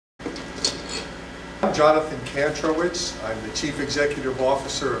I'm Jonathan Kantrowitz. I'm the Chief Executive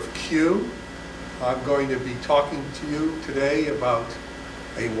Officer of Q. I'm going to be talking to you today about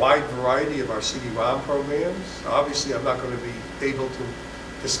a wide variety of our CD-ROM programs. Obviously, I'm not going to be able to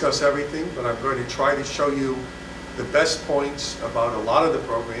discuss everything, but I'm going to try to show you the best points about a lot of the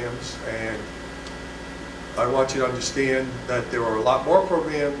programs, and I want you to understand that there are a lot more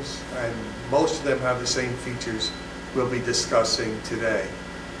programs, and most of them have the same features we'll be discussing today.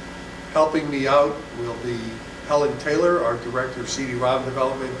 Helping me out will be Helen Taylor, our Director of CD-ROM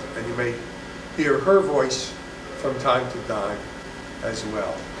Development, and you may hear her voice from time to time as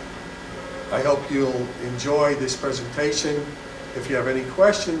well. I hope you'll enjoy this presentation. If you have any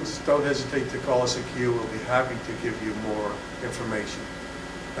questions, don't hesitate to call us at Q. We'll be happy to give you more information.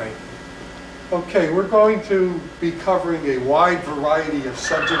 Thank you. Okay, we're going to be covering a wide variety of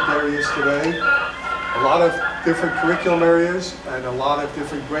subject areas today. A lot of different curriculum areas and a lot of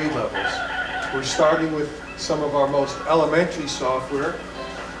different grade levels. We're starting with some of our most elementary software.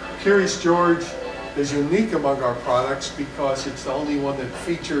 Curious George is unique among our products because it's the only one that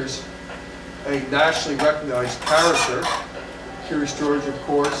features a nationally recognized character. Curious George, of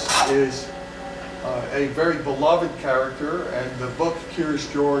course, is a very beloved character, and the book Curious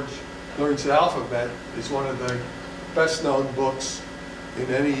George Learns the Alphabet is one of the best known books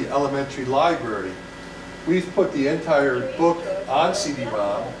in any elementary library. We've put the entire book on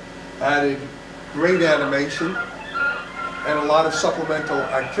CD-ROM, added great animation, and a lot of supplemental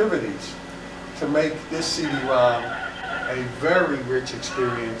activities to make this CD-ROM a very rich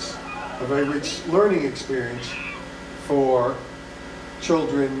experience, a very rich learning experience for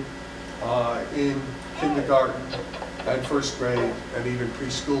children in kindergarten and first grade and even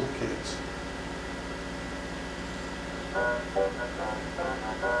preschool kids.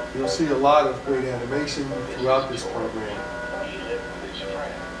 You'll see a lot of great animation throughout this program. He lived with his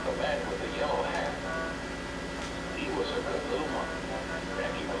friend, the man with the yellow hat. He was a good little monkey,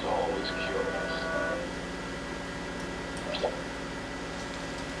 and he was always curious.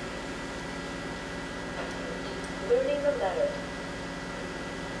 Learning the letter.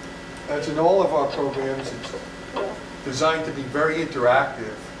 As in all of our programs, it's designed to be very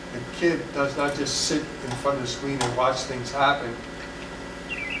interactive. The kid does not just sit in front of the screen and watch things happen.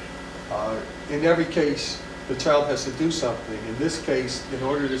 In every case, the child has to do something. In this case, in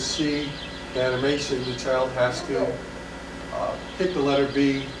order to see the animation, the child has to hit the letter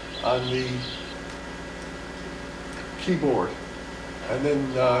B on the keyboard, and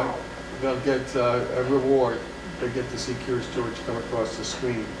then they'll get a reward. They get to see Curious George come across the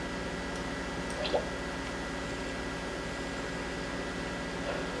screen.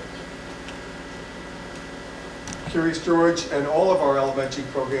 Curious George and all of our elementary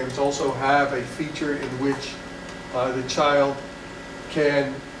programs also have a feature in which the child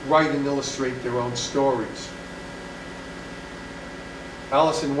can write and illustrate their own stories.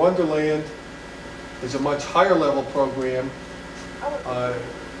 Alice in Wonderland is a much higher level program.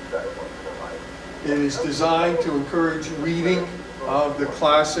 It is designed to encourage reading of the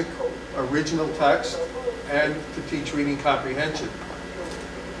classic original text and to teach reading comprehension.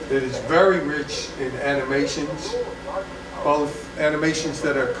 It is very rich in animations, both animations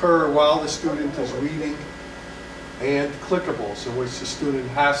that occur while the student is reading and clickables in which the student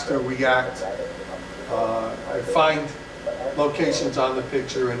has to react, find locations on the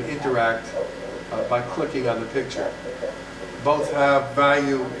picture and interact by clicking on the picture. Both have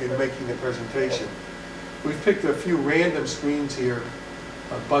value in making the presentation. We've picked a few random screens here,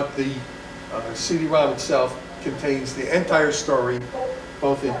 but the CD-ROM itself contains the entire story,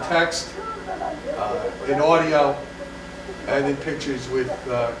 both in text, in audio, and in pictures with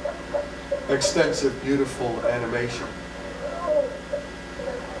extensive, beautiful animation.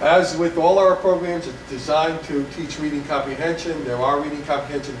 As with all our programs, it's designed to teach reading comprehension. There are reading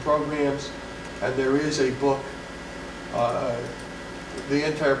comprehension programs, and there is a book, the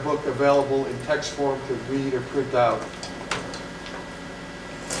entire book available in text form to read or print out.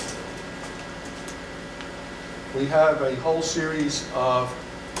 We have a whole series of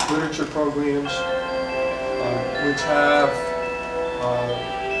literature programs which have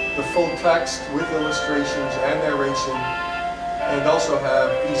the full text with illustrations and narration, and also have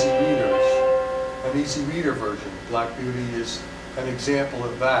easy readers, an easy reader version. Black Beauty is an example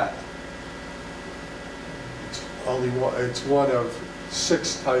of that. It's one of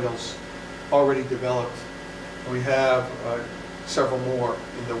 6 titles already developed. We have several more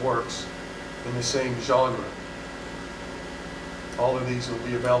in the works in the same genre. All of these will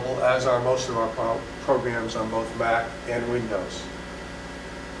be available, as are most of our programs, on both Mac and Windows.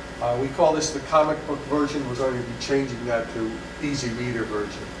 We call this the comic book version. We're going to be changing that to easy reader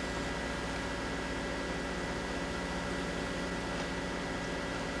version.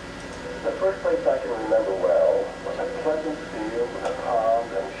 The first place I can remember well was a pleasant field with a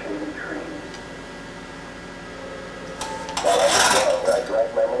pond and shady trees. While I was young, I drank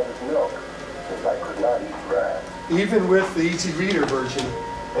my mother's milk, since I could not eat grass. Even with the Easy Reader version,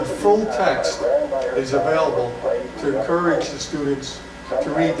 the full text is available to encourage the students to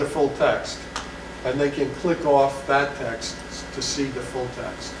read the full text. And they can click off that text to see the full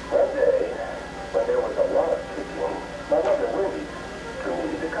text. One day, when there was a lot of kicking, my mother whinnied to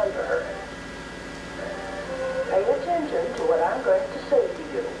me to come to her. Pay attention to what I'm going to say to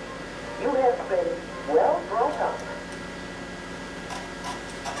you. You have been well brought up.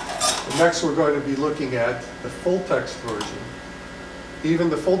 Next, we're going to be looking at the full text version. Even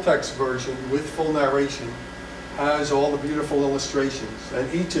the full text version with full narration has all the beautiful illustrations,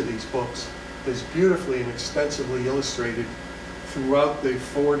 and each of these books is beautifully and extensively illustrated throughout the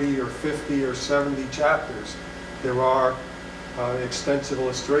 40 or 50 or 70 chapters. There are extensive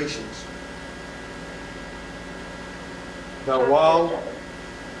illustrations. Now, while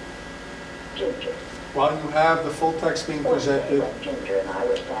you have the full text being presented,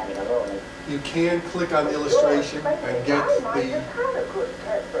 you can click on the illustration and get the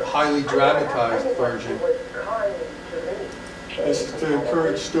highly dramatized version. This is to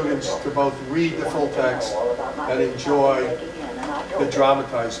encourage students to both read the full text and enjoy the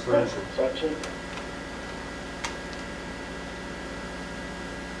dramatized version.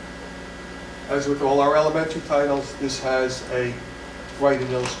 As with all our elementary titles, this has a write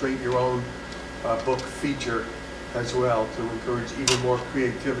and illustrate your own book feature as well to encourage even more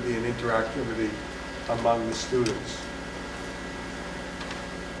creativity and interactivity among the students.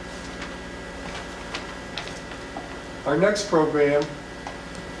 Our next program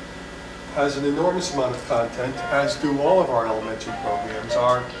has an enormous amount of content, as do all of our elementary programs.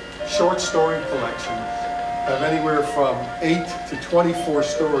 Our short story collections have anywhere from 8 to 24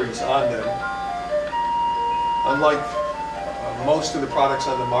 stories on them. Unlike most of the products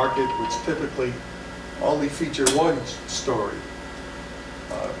on the market, which typically only feature one story,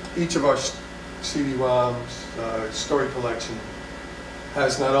 each of our CD-ROMs story collection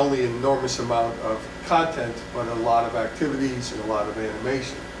has not only an enormous amount of content, but a lot of activities and a lot of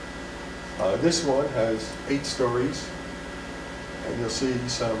animation. This one has 8 stories, and you'll see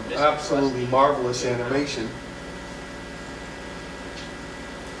some absolutely marvelous animation.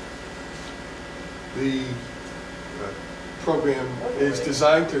 The program is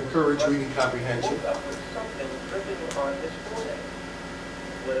designed to encourage reading comprehension. Something dripping on his forehead.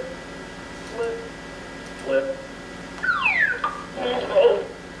 Flip, flip, flip.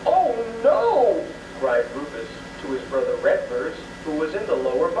 Oh no! Cried Rufus to his brother Redvers, who was in the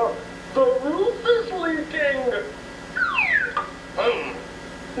lower bunk. The roof is leaking!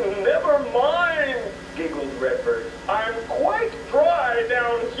 Never mind, giggled Redvers. I'm quite dry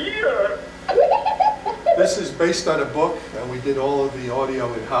down here. This is based on a book, and we did all of the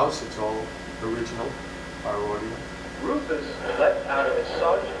audio in-house. It's all original, our audio. Rufus leapt out of his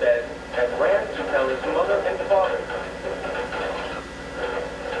soggy bed and ran to tell his mother and father.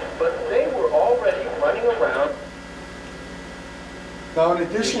 But they were already running around. Now, in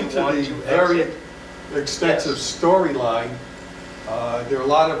addition to the very extensive storyline, there are a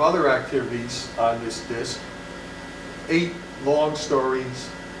lot of other activities on this disc. 8 long stories,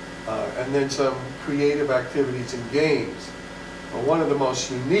 and then some creative activities and games. One of the most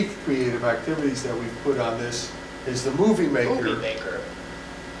unique creative activities that we've put on this is the Movie Maker,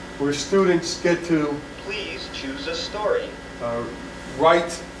 where students get to Please choose a story.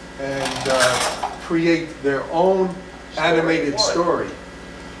 write and create their own animated story.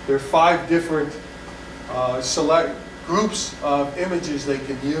 There are 5 different select groups of images they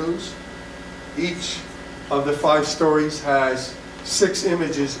can use. Each of the 5 stories has 6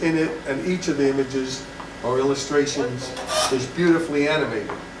 images in it, and each of the images or illustrations is beautifully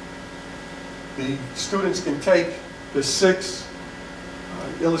animated. The students can take the 6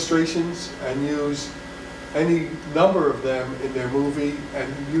 illustrations and use any number of them in their movie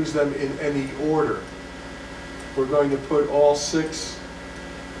and use them in any order. We're going to put all 6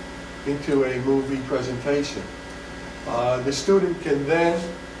 into a movie presentation. The student can then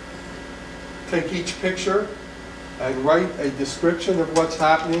take each picture and write a description of what's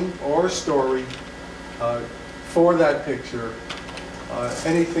happening or a story for that picture,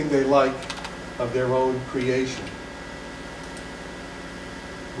 anything they like of their own creation.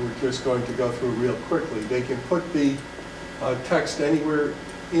 We're just going to go through real quickly. They can put the text anywhere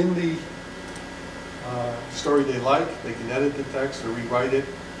in the story they like. They can edit the text or rewrite it.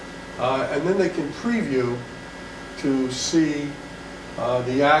 And then they can preview to see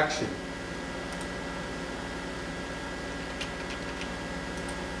the action.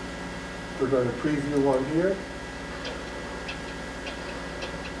 we're going to preview one here.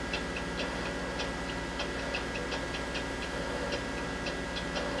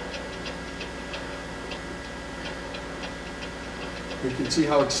 You can see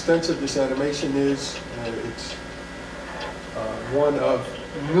how extensive this animation is. It's one of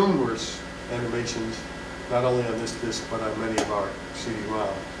numerous animations, not only on this disc, but on many of our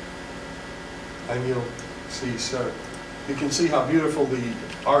CD-ROM. And you'll see, so you can see how beautiful the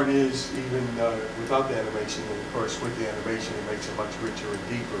art is even without the animation, and of course with the animation it makes it much richer and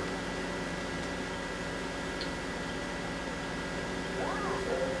deeper.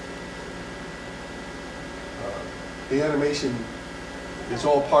 The animation is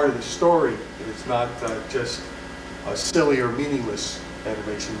all part of the story. It's not just a silly or meaningless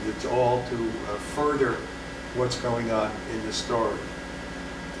animation. It's all to further what's going on in the story.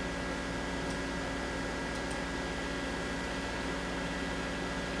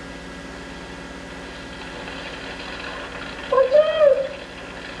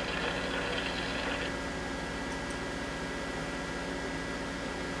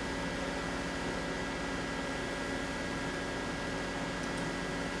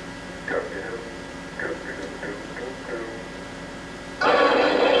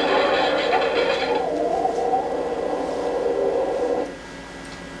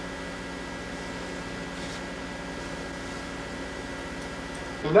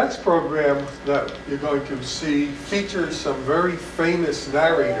 The next program that you're going to see features some very famous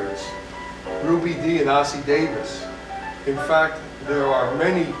narrators, Ruby Dee and Ossie Davis. In fact, there are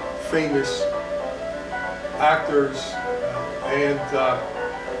many famous actors and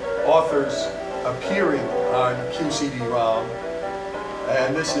authors appearing on QCD-ROM,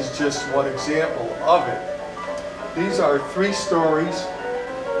 and this is just one example of it. These are 3 stories,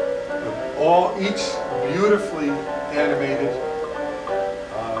 each beautifully animated.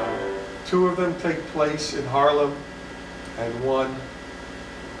 2 of them take place in Harlem and 1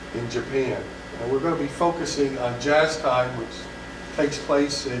 in Japan. And we're going to be focusing on Jazz Time, which takes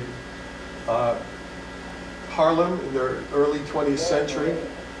place in Harlem in the early 20th century,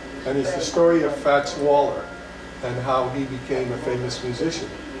 and it's the story of Fats Waller and how he became a famous musician.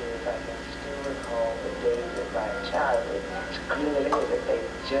 I can still recall the days of my childhood clearly as if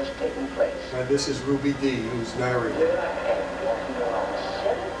they'd just taken place. And this is Ruby Dee, who's narrating. There I am, walking along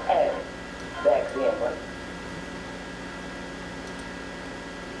 7th Avenue back then.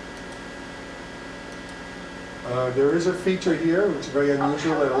 There is a feature here, which is very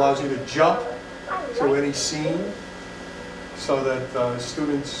unusual, that allows you to jump to any scene so that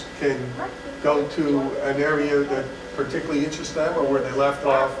students can go to an area that particularly interests them or where they left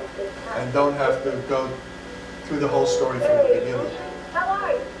off and don't have to go through the whole story from the beginning. How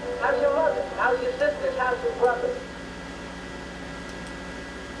are you? How's your mother? How's your sisters? How's your brothers?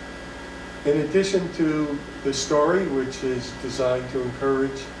 In addition to the story, which is designed to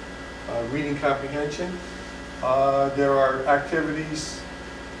encourage reading comprehension, there are activities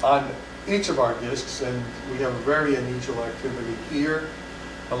on each of our discs, and we have a very unusual activity here.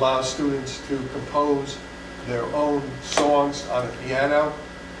 Allows students to compose their own songs on a piano.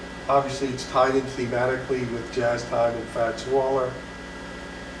 Obviously it's tied in thematically with Jazz Time and Fats Waller,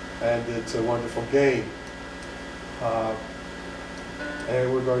 and it's a wonderful game.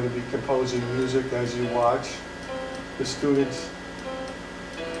 And we're going to be composing music as you watch. The students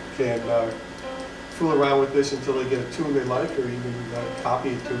can fool around with this until they get a tune they like, or even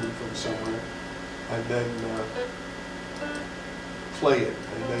copy a tune from somewhere, and then play it,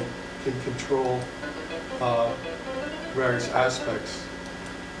 and they can control various aspects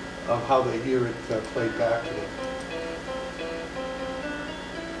of how they hear it played back to them.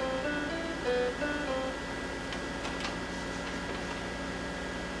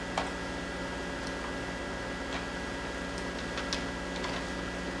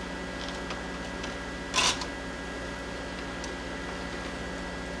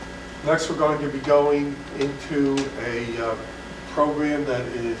 Next, we're going to be going into a program that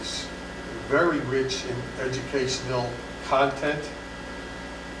is very rich in educational content.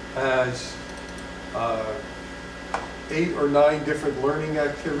 Has 8 or 9 different learning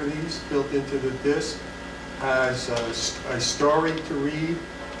activities built into the disc. Has a story to read,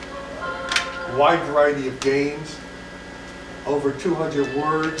 a wide variety of games. Over 200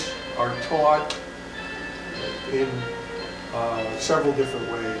 words are taught in several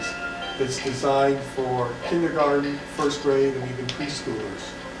different ways. It's designed for kindergarten, 1st grade, and even preschoolers.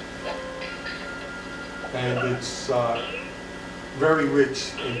 And it's very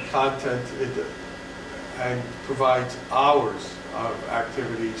rich in content and provides hours of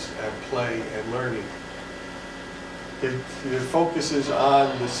activities and play and learning. It focuses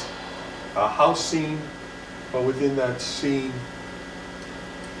on this a house scene, but within that scene,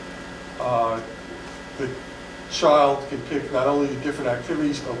 the child can pick not only the different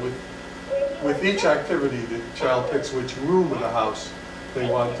activities, but with each activity, the child picks which room of the house they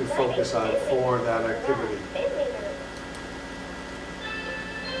want to focus on for that activity.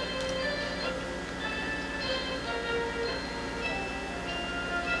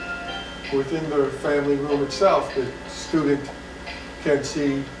 Within the family room itself, the student can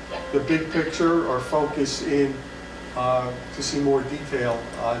see the big picture or focus in to see more detail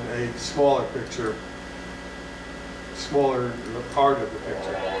on a smaller picture, smaller part of the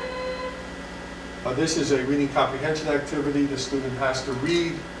picture. This is a reading comprehension activity. The student has to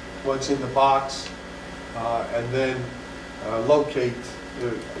read what's in the box and then locate,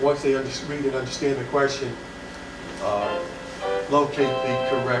 once they read and understand the question, locate the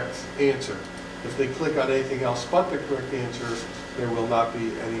correct answer. If they click on anything else but the correct answer, there will not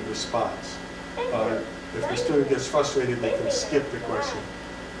be any response. If the student gets frustrated, they can skip the question.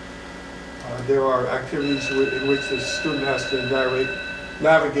 There are activities in which the student has to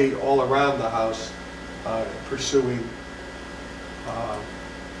navigate all around the house, pursuing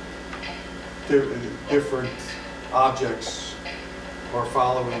different objects or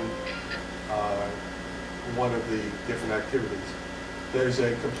following one of the different activities. There's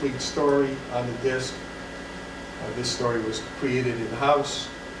a complete story on the disc. This story was created in-house,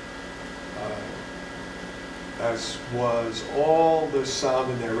 as was all the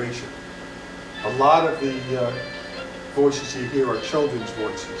sound and narration. A lot of the voices you hear are children's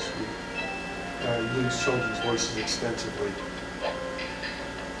voices. We use children's voices extensively,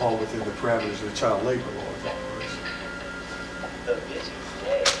 all within the parameters of the child labor laws, of course. The busy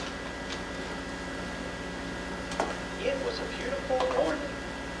day. It was a beautiful morning.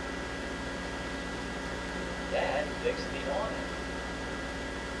 Dad fixed the awning.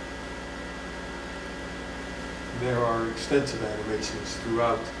 There are extensive animations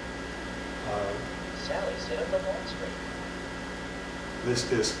throughout Sally set up the lawn screen. this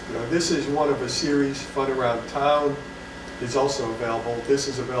disc. This is one of a series. Fun Around Town is also available. This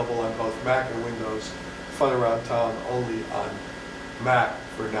is available on both Mac and Windows. Fun Around Town only on Mac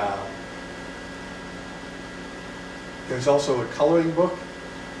for now. There's also a coloring book.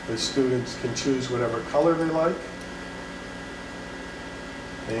 The students can choose whatever color they like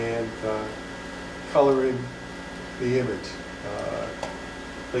and color in the image.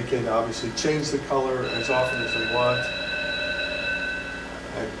 They can obviously change the color as often as they want.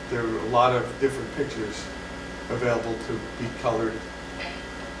 And there are a lot of different pictures available to be colored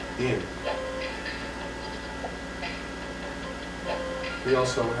in. We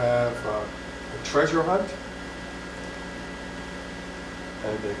also have a treasure hunt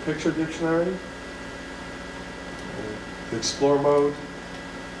and a picture dictionary. The explore mode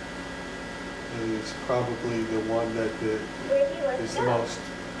is probably the one that is the most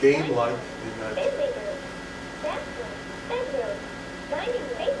game-like in that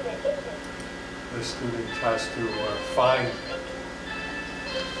the student has to find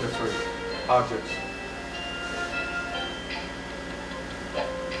different objects.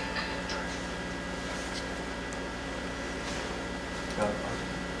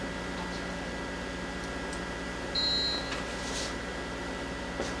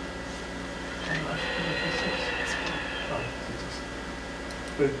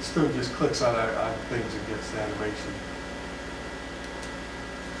 The student just clicks on things and gets the animation.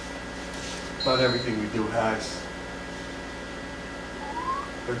 Not everything we do has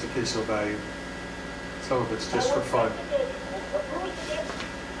educational value. Some of it's just for fun.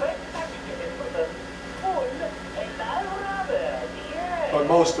 But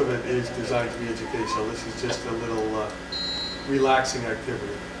most of it is designed to be educational. This is just a little relaxing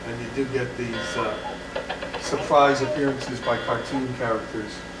activity. And you do get these surprise appearances by cartoon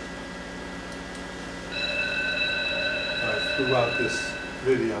characters throughout this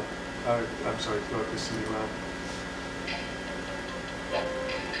video. I'm sorry, throughout this CD-ROM.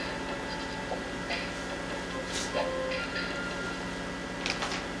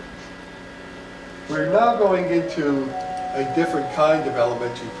 We're now going into a different kind of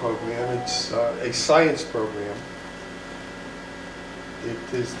elementary program. It's a science program.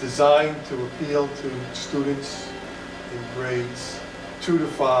 It is designed to appeal to students in grades 2 to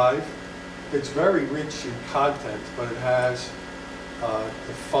 5. It's very rich in content, but it has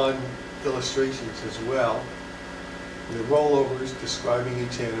the fun illustrations as well. The rollovers describing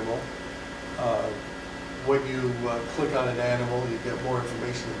each animal. When you click on an animal, you get more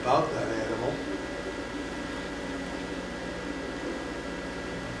information about that animal.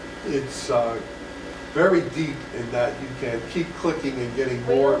 It's very deep in that you can keep clicking and getting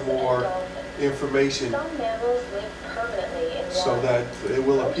more and more information Some mammals live permanently in so water. that it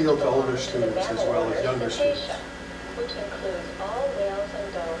will Most appeal to belong older the students as mammal well order as younger Cetacea, students. which includes all whales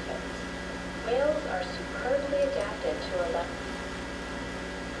and dolphins. Whales are superbly adapted to a life.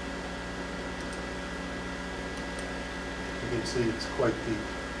 You can see it's quite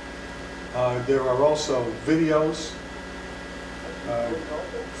deep. There are also videos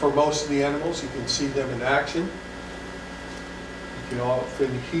for most of the animals. You can see them in action. You can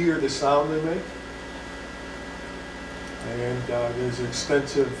often hear the sound they make. And there's an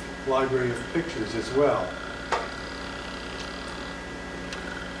extensive library of pictures as well.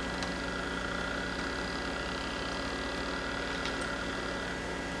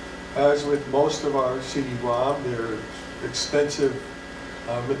 As with most of our CD-ROM, there's extensive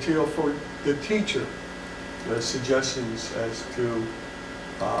material for the teacher. There's suggestions as to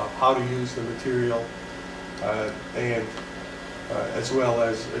how to use the material and as well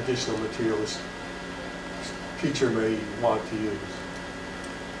as additional materials teacher may want to use.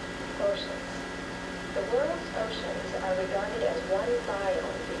 Oceans. The world's oceans are regarded as one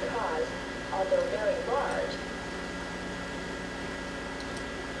biome because, although very large,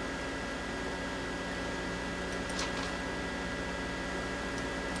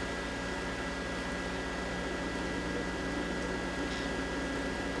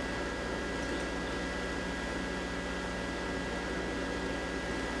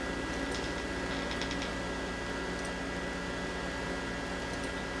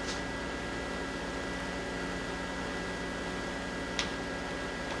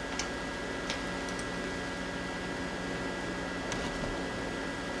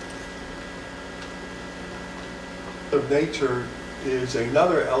 of Nature is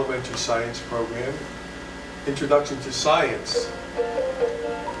another elementary science program, Introduction to Science.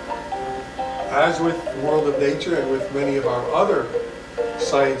 As with World of Nature and with many of our other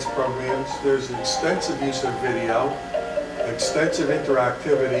science programs, there's extensive use of video, extensive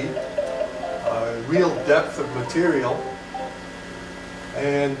interactivity, real depth of material,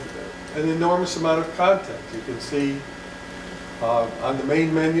 and an enormous amount of content. You can see on the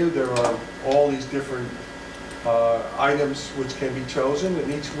main menu there are all these different items which can be chosen,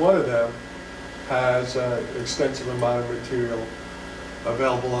 and each one of them has an extensive amount of material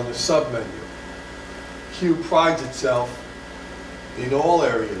available on the sub-menu. Q prides itself in all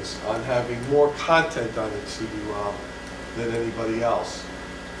areas on having more content on its CD-ROM than anybody else.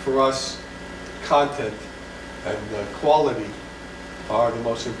 For us, content and quality are the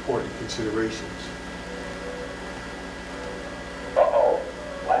most important considerations. Uh-oh,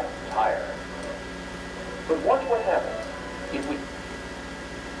 flat tire. But watch what happens if we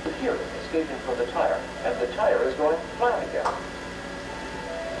hear it escaping from the tire, and the tire is going flat again.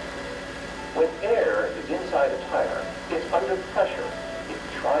 When air is inside a tire, it's under pressure. It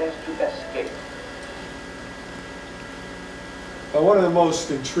tries to escape. One of the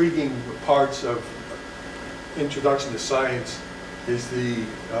most intriguing parts of Introduction to Science is the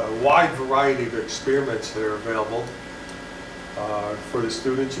wide variety of experiments that are available for the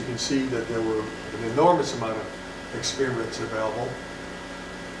students. You can see that there were an enormous amount of experiments available.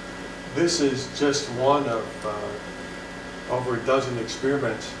 This is just one of over a dozen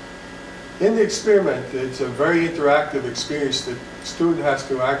experiments. In the experiment, it's a very interactive experience. The student has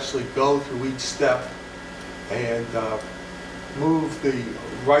to actually go through each step and move the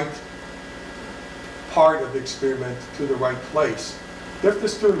right part of the experiment to the right place. If the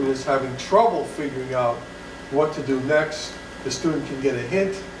student is having trouble figuring out what to do next, the student can get a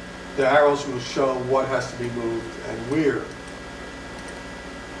hint. The arrows will show what has to be moved and where.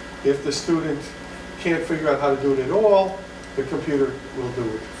 If the student can't figure out how to do it at all, the computer will do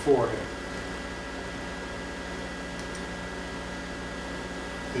it for him.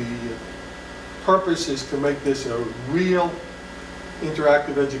 The purpose is to make this a real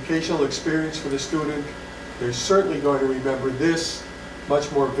interactive educational experience for the student. They're certainly going to remember this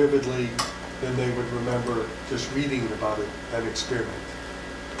much more vividly than they would remember just reading about an experiment.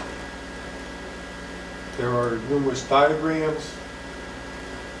 There are numerous diagrams.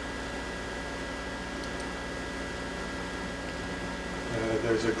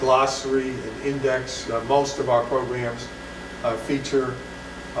 There's a glossary, an index. Most of our programs feature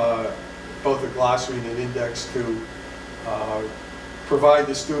both a glossary and an index to provide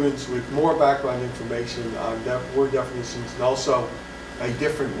the students with more background information on word definitions, and also a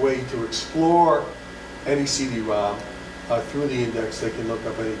different way to explore any CD-ROM through the index. They can look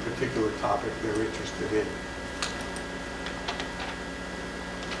up any particular topic they're interested in.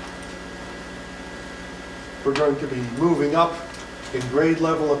 We're going to be moving up in grade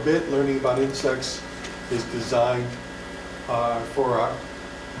level a bit, learning about insects is designed for a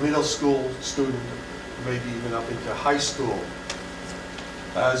middle school student, maybe even up into high school.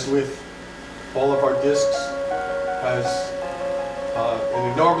 As with all of our discs, has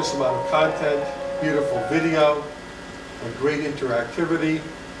an enormous amount of content, beautiful video, and great interactivity,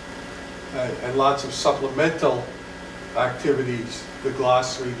 and lots of supplemental activities, the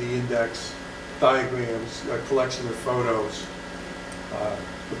glossary, the index, diagrams, a collection of photos.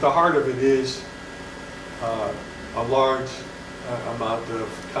 But the heart of it is a large amount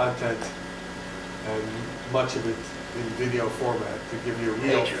of content, and much of it in video format to give you a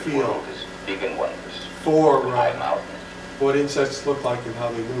real Nature's feel world is big and wondrous. for High mountains. what insects look like and how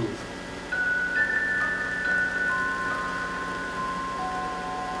they move.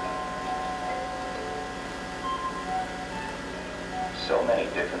 So many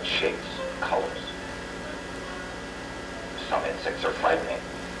different shapes, colors. Some insects are frightening,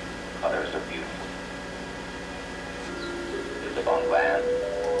 others are beautiful. They live on land,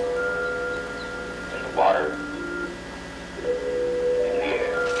 in the water, in the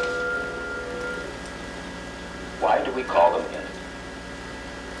air. Why do we call them insects?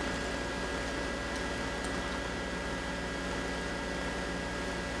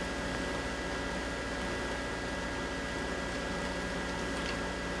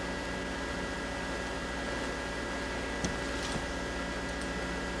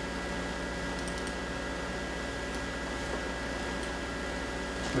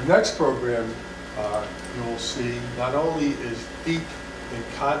 The next program you'll see not only is deep in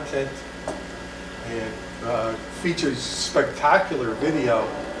content and features spectacular video,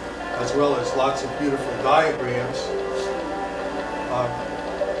 as well as lots of beautiful diagrams,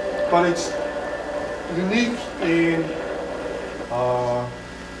 but it's unique in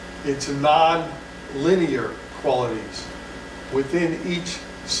its non-linear qualities. Within each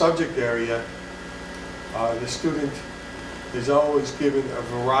subject area, the student is always given a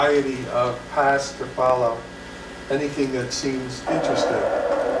variety of paths to follow, anything that seems interesting.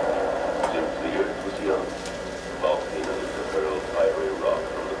 Since the Earth was young, volcanoes have hurled fiery rock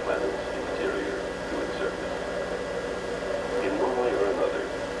from the planet's interior to its surface. In one way or another,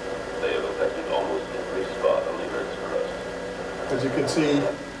 they have affected almost every spot on the Earth's crust. As you can see,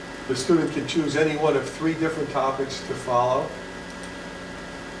 the student can choose any one of 3 different topics to follow.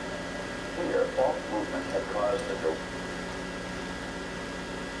 Here, fault movement had caused the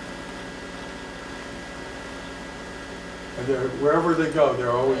And wherever they go, there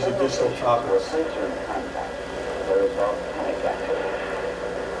are always additional topics. Plates are in contact. There is volcanic activity.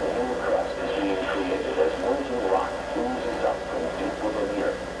 The new crust is being created as molten rock oozes up from deep within the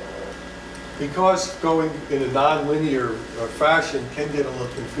Earth. Because going in a non-linear fashion can get a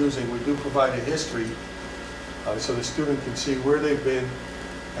little confusing, we do provide a history so the student can see where they've been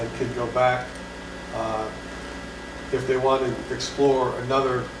and can go back if they want to explore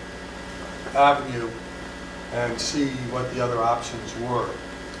another avenue and see what the other options were.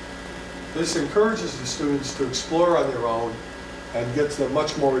 This encourages the students to explore on their own and gets them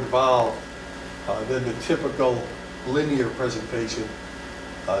much more involved than the typical linear presentation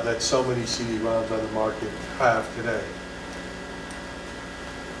that so many CD-ROMs on the market have today.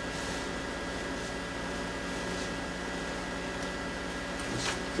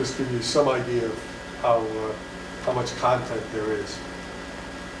 Just give you some idea of how much content there is.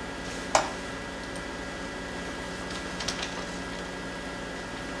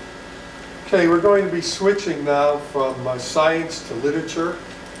 Okay, we're going to be switching now from science to literature.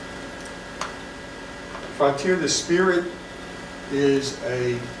 Frontier the Spirit is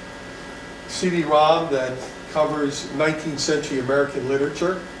a CD-ROM that covers 19th century American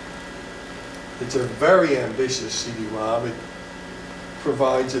literature. It's a very ambitious CD-ROM. It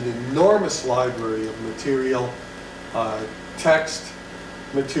provides an enormous library of material, text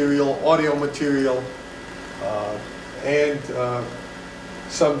material, audio material, and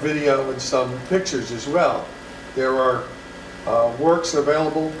some video and some pictures as well. There are works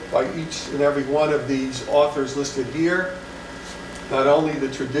available by each and every one of these authors listed here. Not only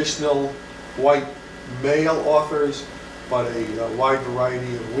the traditional white male authors, but a wide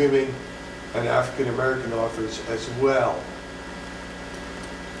variety of women and African American authors as well.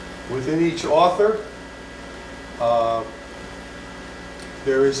 Within each author,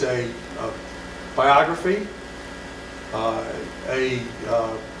 there is a biography, a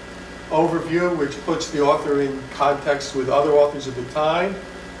overview which puts the author in context with other authors of the time,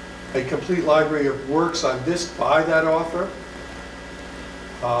 a complete library of works on disc by that author,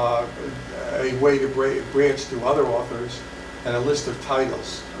 a way to branch to other authors, and a list of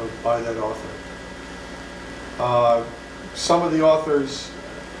titles by that author. Some of the authors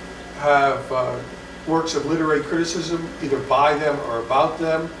have works of literary criticism, either by them or about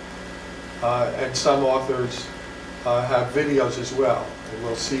them, and some authors have videos as well. And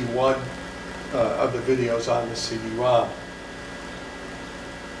we'll see one of the videos on the CD-ROM.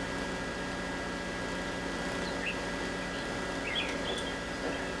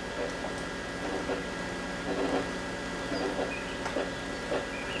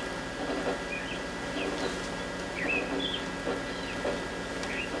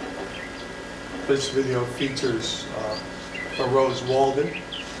 This video features Rose Walden.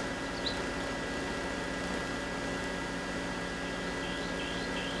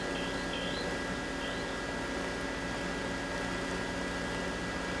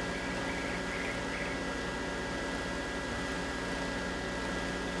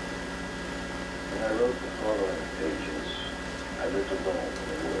 When I wrote the following pages, I lived alone in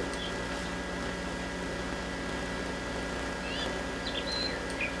the woods.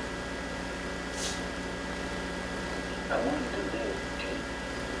 I wanted to live deep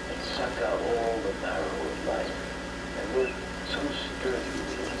and suck out all the marrow of life and live so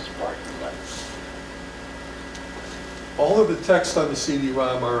sturdily in a Spartan life. All of the text on the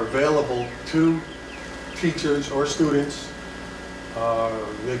CD-ROM are available to teachers or students.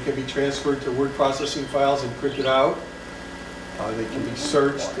 They can be transferred to word processing files and printed out. They can be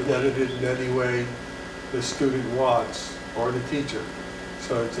searched and edited in any way the student wants or the teacher.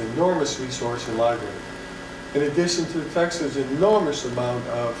 So it's an enormous resource and library. In addition to the text, there's an enormous amount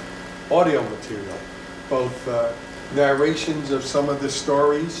of audio material, both narrations of some of the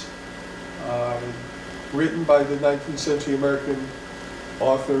stories written by the 19th century American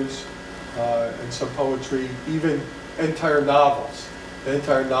authors, and some poetry, even entire novels. The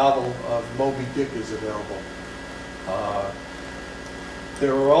entire novel of Moby Dick is available.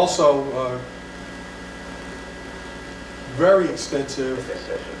 There are also very extensive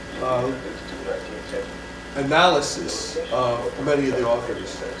analysis of many of the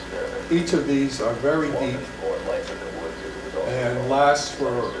authors. Each of these are very deep and last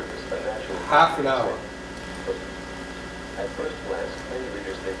for half an hour. At first glance, many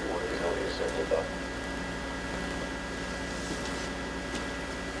readers think the work is only a simple thought.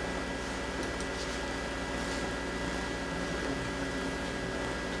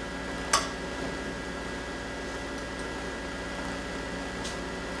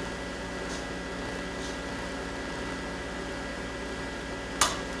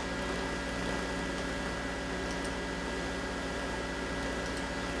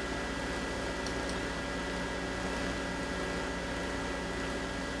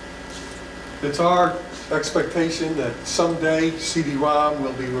 It's our expectation that someday CD-ROM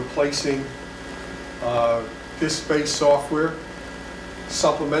will be replacing disk-based software,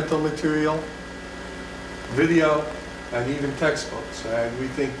 supplemental material, video, and even textbooks. And we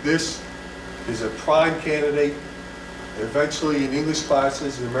think this is a prime candidate. Eventually in English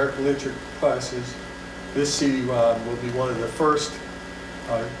classes and American literature classes, this CD-ROM will be one of the first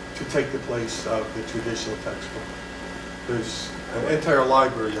to take the place of the traditional textbook. There's an entire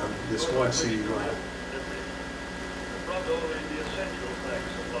library on this one CD-ROM. Probably only the essential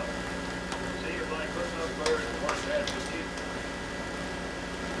facts of life. See if I could not learn what that to keep.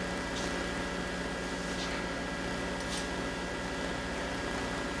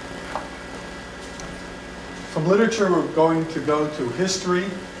 From literature, we're going to go to history.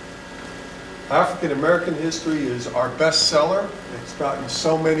 African American history is our bestseller. It's gotten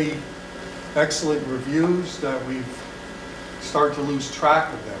so many excellent reviews that we've started to lose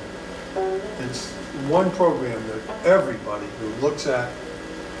track of them. It's one program that everybody who looks at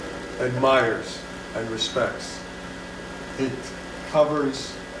admires and respects. It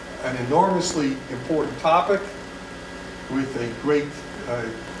covers an enormously important topic with a great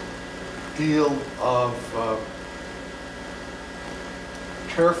deal of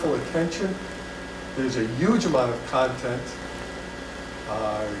careful attention. There's a huge amount of content.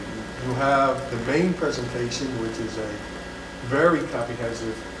 You have the main presentation, which is a very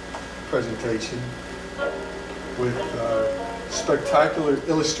comprehensive presentation with spectacular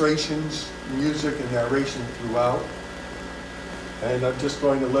illustrations, music, and narration throughout. And I'm just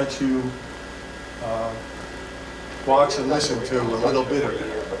going to let you watch and listen to a little bit of it.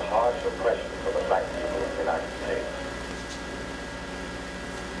 Years of harsh oppression for the black people in the United States.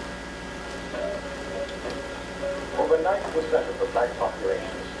 Over 90% of the black population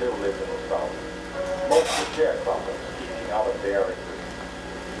still lives in the South. Most of the sharecroppers eating out of their existence.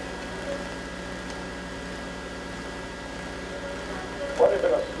 What had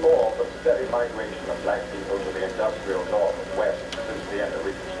been a small but steady migration of black people to the industrial north and west since the end of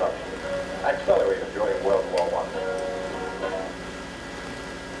Reconstruction accelerated during World War I.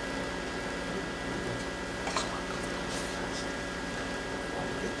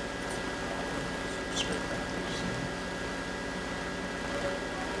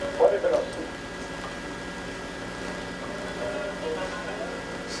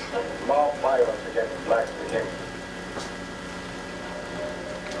 violence against blacks begin.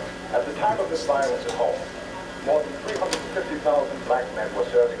 At the time of this violence at home, more than 350,000 black men were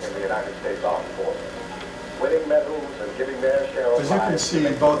serving in the United States Armed Forces, winning medals and giving their share of As you can lives to see,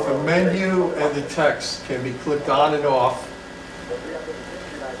 make both the world menu safe. and the text can be clicked on and off.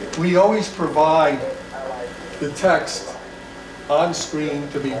 We always provide the text on screen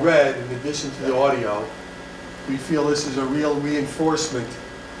to be read in addition to the audio. We feel this is a real reinforcement.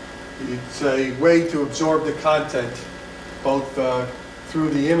 It's a way to absorb the content, both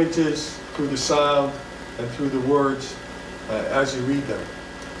through the images, through the sound, and through the words as you read them.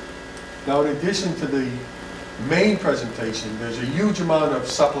 Now, in addition to the main presentation, there's a huge amount of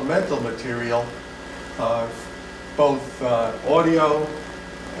supplemental material, both audio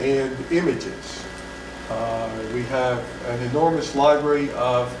and images. We have an enormous library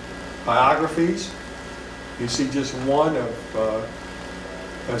of biographies. You see just one of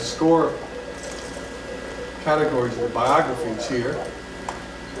a score of categories of the biographies here.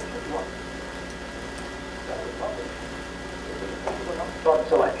 Short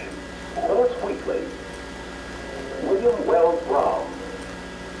selection. Phyllis Wheatley, William Wells Brown,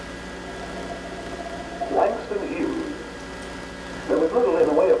 Langston Hughes. There was little in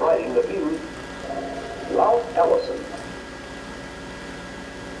the way of writing that he was Ralph Ellison.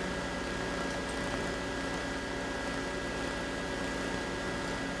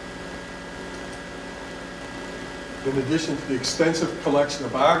 In addition to the extensive collection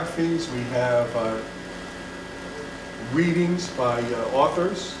of biographies, we have readings by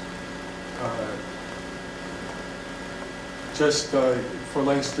authors. Just for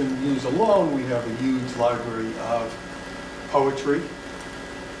Langston Hughes alone, we have a huge library of poetry.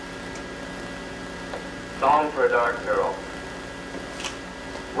 Song for a Dark Girl.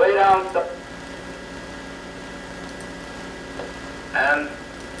 Way down and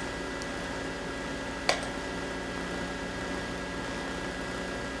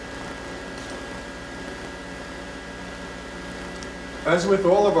as with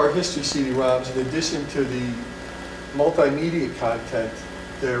all of our history CD-ROMs, in addition to the multimedia content,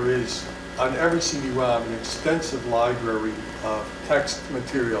 there is on every CD-ROM an extensive library of text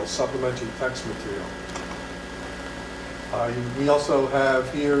material, supplementary text material. We also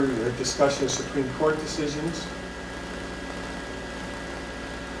have here a discussion of Supreme Court decisions.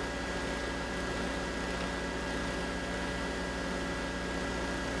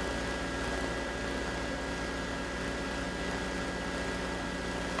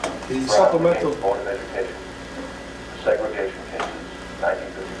 The supplemental Board of Education, segregation cases,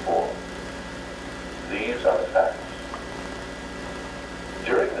 1954. These are the facts.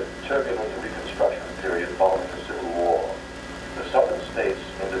 During the turbulent Reconstruction period following the Civil War, the Southern states,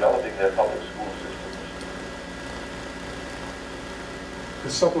 in developing their public school systems, the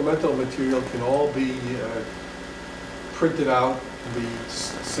supplemental material can all be printed out and be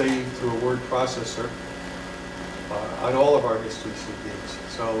saved through a word processor on all of our history CDs.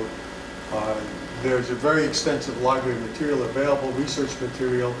 So there's a very extensive library of material available, research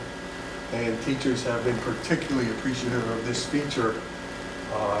material, and teachers have been particularly appreciative of this feature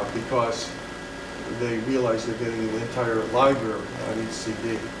because they realize they're getting an entire library on each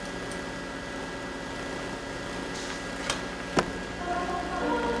CD.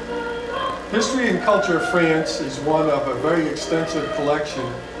 History and Culture of France is one of a very extensive collection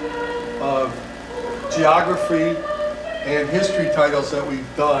of geography and history titles that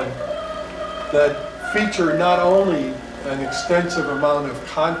we've done that feature not only an extensive amount of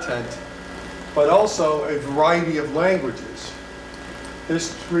content, but also a variety of languages.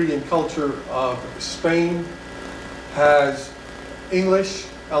 History and Culture of Spain has English,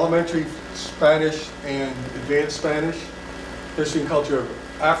 elementary Spanish, and advanced Spanish. History and Culture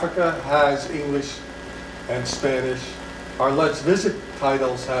of Africa has English and Spanish. Our Let's Visit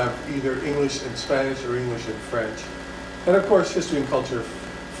titles have either English and Spanish or English and French. And of course, History and Culture of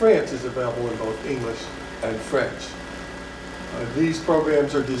France is available in both English and French. These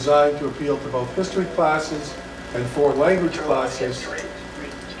programs are designed to appeal to both history classes and foreign language classes. History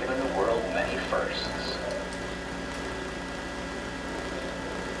has given the world many firsts.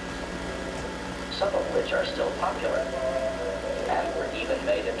 Some of which are still popular and were even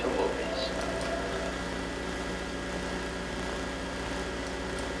made into movies.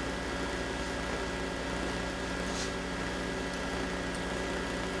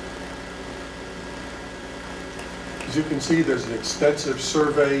 As you can see, there's an extensive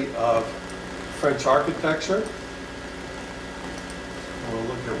survey of French architecture. We'll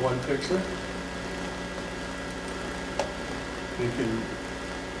look at one picture. You can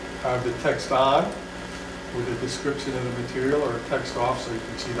have the text on, with a description of the material or a text off so you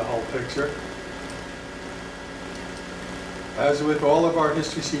can see the whole picture. As with all of our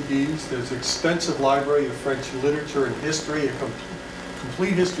history CDs, there's an extensive library of French literature and history, a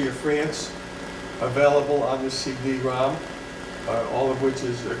complete history of France available on the CD-ROM, all of which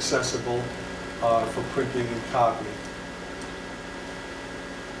is accessible for printing and copying.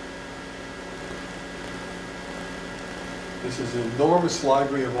 This is an enormous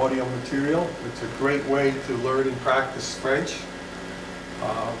library of audio material. It's a great way to learn and practice French.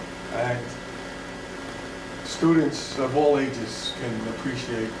 And students of all ages can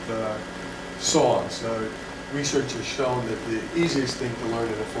appreciate songs. Research has shown that the easiest thing to learn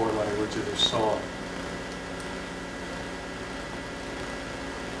in a foreign language is a song.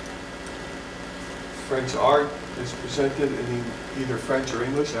 French art is presented in either French or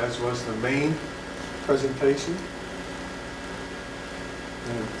English, as was the main presentation.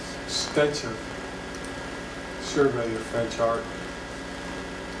 An extensive survey of French art.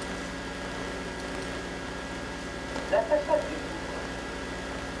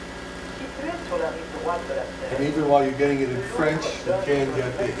 And even while you're getting it in French, you can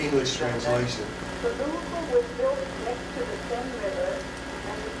get the English translation. The Louvre was built next to the Seine River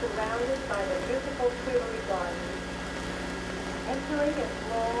and is surrounded by the beautiful Tuileries Gardens. Entering its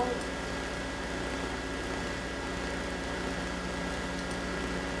long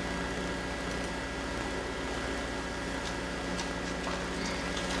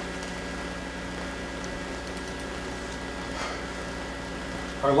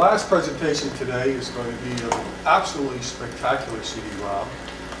Our last presentation today is going to be an absolutely spectacular CD-ROM,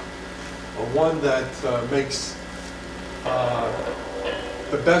 one that makes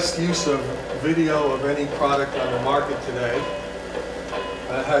the best use of video of any product on the market today.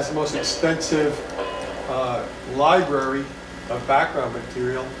 It has the most extensive library of background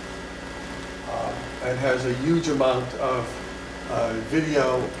material and has a huge amount of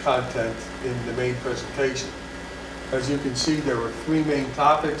video content in the main presentation. As you can see, there were 3 main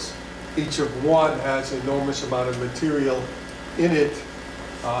topics. Each of one has an enormous amount of material in it.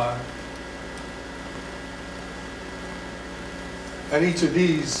 And each of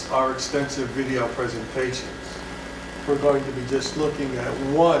these are extensive video presentations. We're going to be just looking at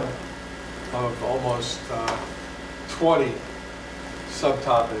one of almost 20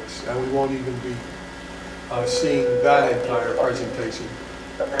 subtopics, and we won't even be seeing that entire presentation.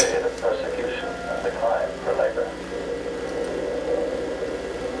 A period of persecution and decline for labor.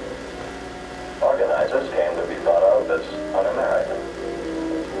 Organizers came to be thought of as un-American,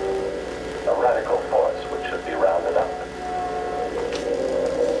 a radical force which should be rounded up.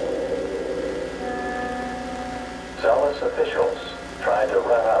 Zealous officials tried to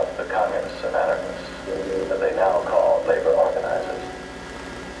run out the communists and anarchists that they now call labor organizers.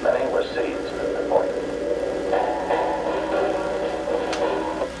 Many were seized and deported.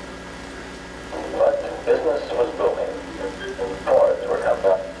 But business was booming. Fords were coming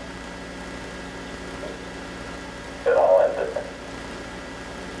up. It all ended.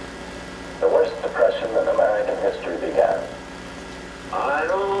 The worst depression in American history began. I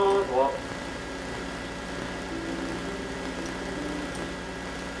don't want...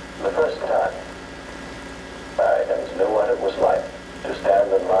 The first time, Americans knew what it was like to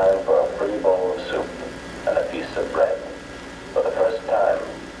stand in line for a free bowl of soup and a piece of bread. For the first time,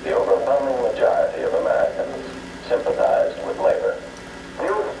 the overwhelming majority of Americans sympathized with labor.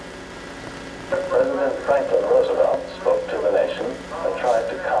 President Franklin Roosevelt spoke to the nation and tried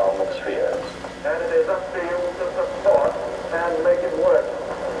to calm its fears. And it is up to you to support and make it work.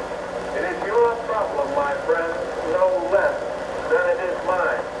 It is your problem, my friend, no less than it is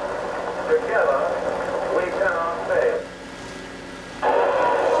mine. Together, we cannot fail.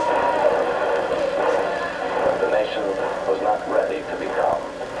 But the nation was not ready to be calmed.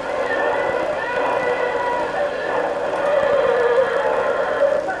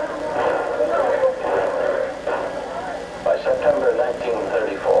 By September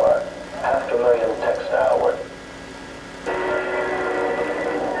 1934, 500,000 textile workers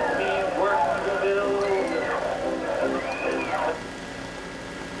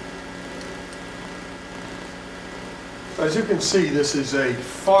As you can see, this is a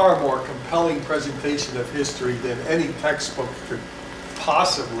far more compelling presentation of history than any textbook could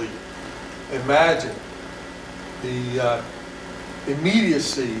possibly imagine. The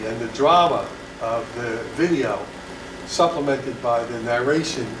immediacy and the drama of the video, supplemented by the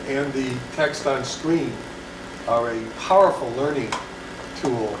narration and the text on screen, are a powerful learning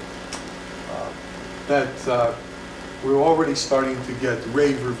tool that we're already starting to get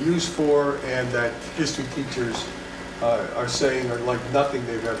rave reviews for, and that history teachers are saying are like nothing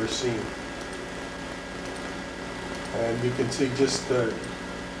they've ever seen. And you can see just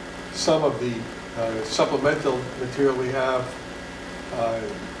some of the supplemental material we have,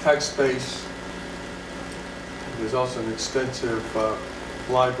 text space. There's also an extensive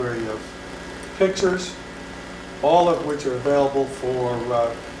library of pictures, all of which are available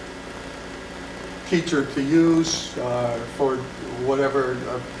for teacher to use for whatever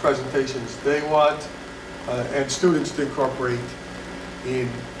presentations they want, and students to incorporate in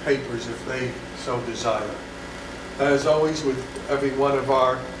papers if they so desire. As always, with every one of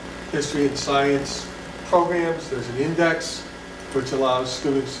our history and science programs, there's an index which allows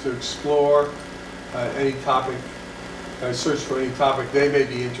students to explore any topic, search for any topic they may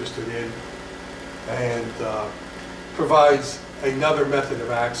be interested in, and provides another method of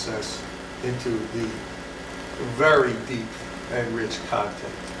access into the very deep and rich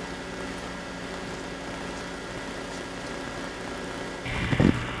content.